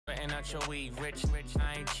bunch of weed. Rich,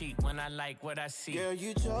 I ain't cheap when I like what I see. Girl,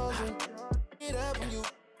 you chosen. Get up when you.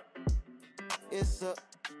 It's up.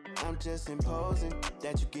 I'm just imposing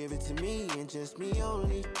that you give it to me and just me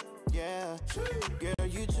only. Yeah. Girl,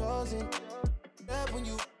 you chosen. Get up when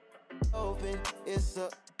you open. It's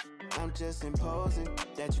up. I'm just imposing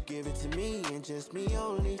that you give it to me and just me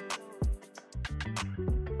only.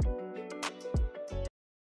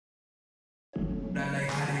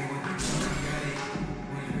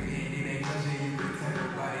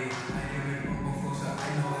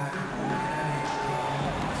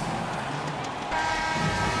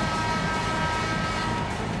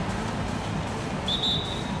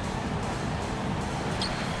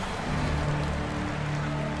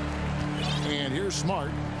 And here's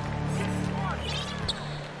Smart.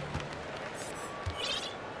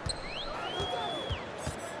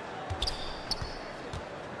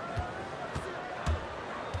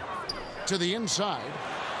 To the inside.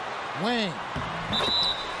 Wang.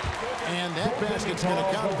 And that basket's going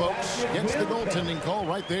to count, folks. Gets the goaltending call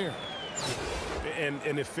right there. And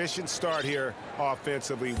an efficient start here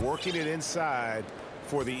offensively, working it inside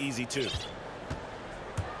for the easy two.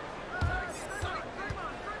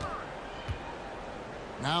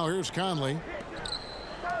 Now here's Conley.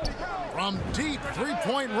 From deep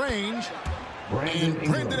three-point range. And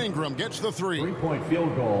Brandon Ingram gets the three. Three-point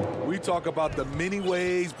field goal. We talk about the many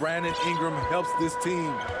ways Brandon Ingram helps this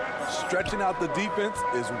team. Stretching out the defense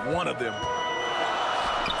is one of them.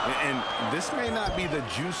 And this may not be the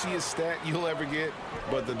juiciest stat you'll ever get,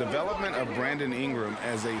 but the development of Brandon Ingram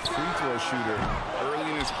as a free throw shooter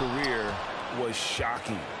early in his career was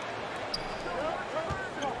shocking.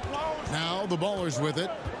 Now the Ballers with it.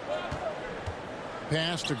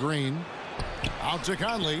 Pass to Green. Out to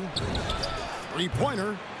Conley.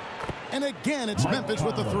 Three-pointer. And again, it's Memphis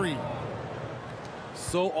with the three.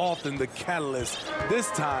 So often the catalyst. This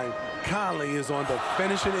time, Conley is on the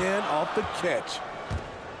finishing end off the catch.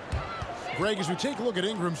 Greg, as we take a look at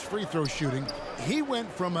Ingram's free throw shooting, he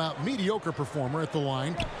went from a mediocre performer at the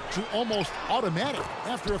line to almost automatic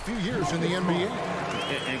after a few years in the NBA.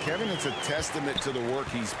 And Kevin, it's a testament to the work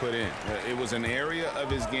he's put in. It was an area of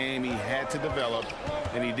his game he had to develop,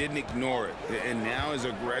 and he didn't ignore it. And now his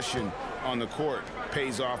aggression on the court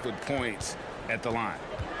pays off with points at the line.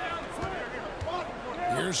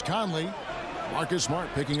 Here's Conley. Marcus Smart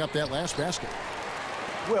picking up that last basket.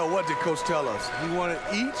 Well, what did Coach tell us? He wanted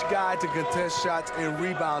each guy to contest shots and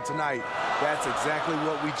rebound tonight. That's exactly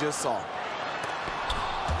what we just saw.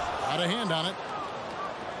 Got a hand on it.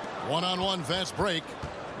 One-on-one fast break.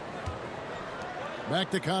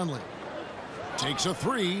 Back to Conley. Takes a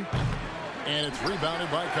three. And it's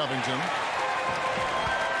rebounded by Covington.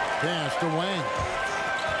 Pass to Wang.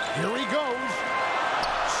 Here he goes.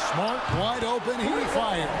 Smart wide open. He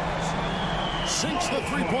fires. Sinks the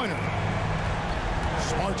three-pointer.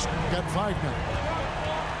 Smart's got 5 now.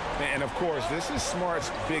 And, of course, this is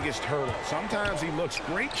Smart's biggest hurdle. Sometimes he looks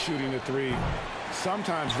great shooting the three.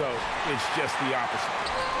 Sometimes, though, it's just the opposite.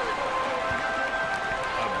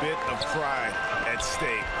 A bit of pride at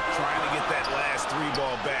stake, trying to get that last three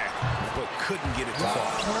ball back, but couldn't get it to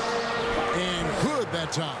fall. And good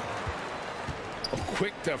that time.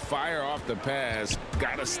 Quick to fire off the pass.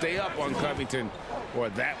 Got to stay up on Covington, or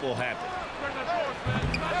that will happen.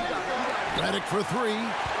 Redick for three.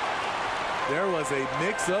 There was a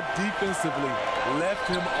mix-up defensively. Left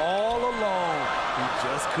him all alone. He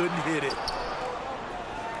just couldn't hit it.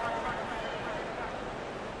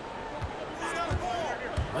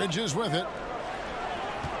 Bridges with it.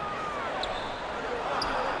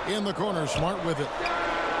 In the corner, Smart with it.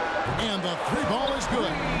 And the three ball is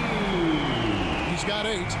good. He's got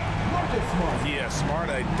 8. Yeah, Smart,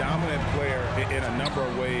 a dominant player in a number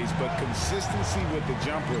of ways, but consistency with the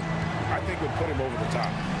jumper, I think, would put him over the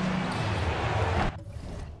top.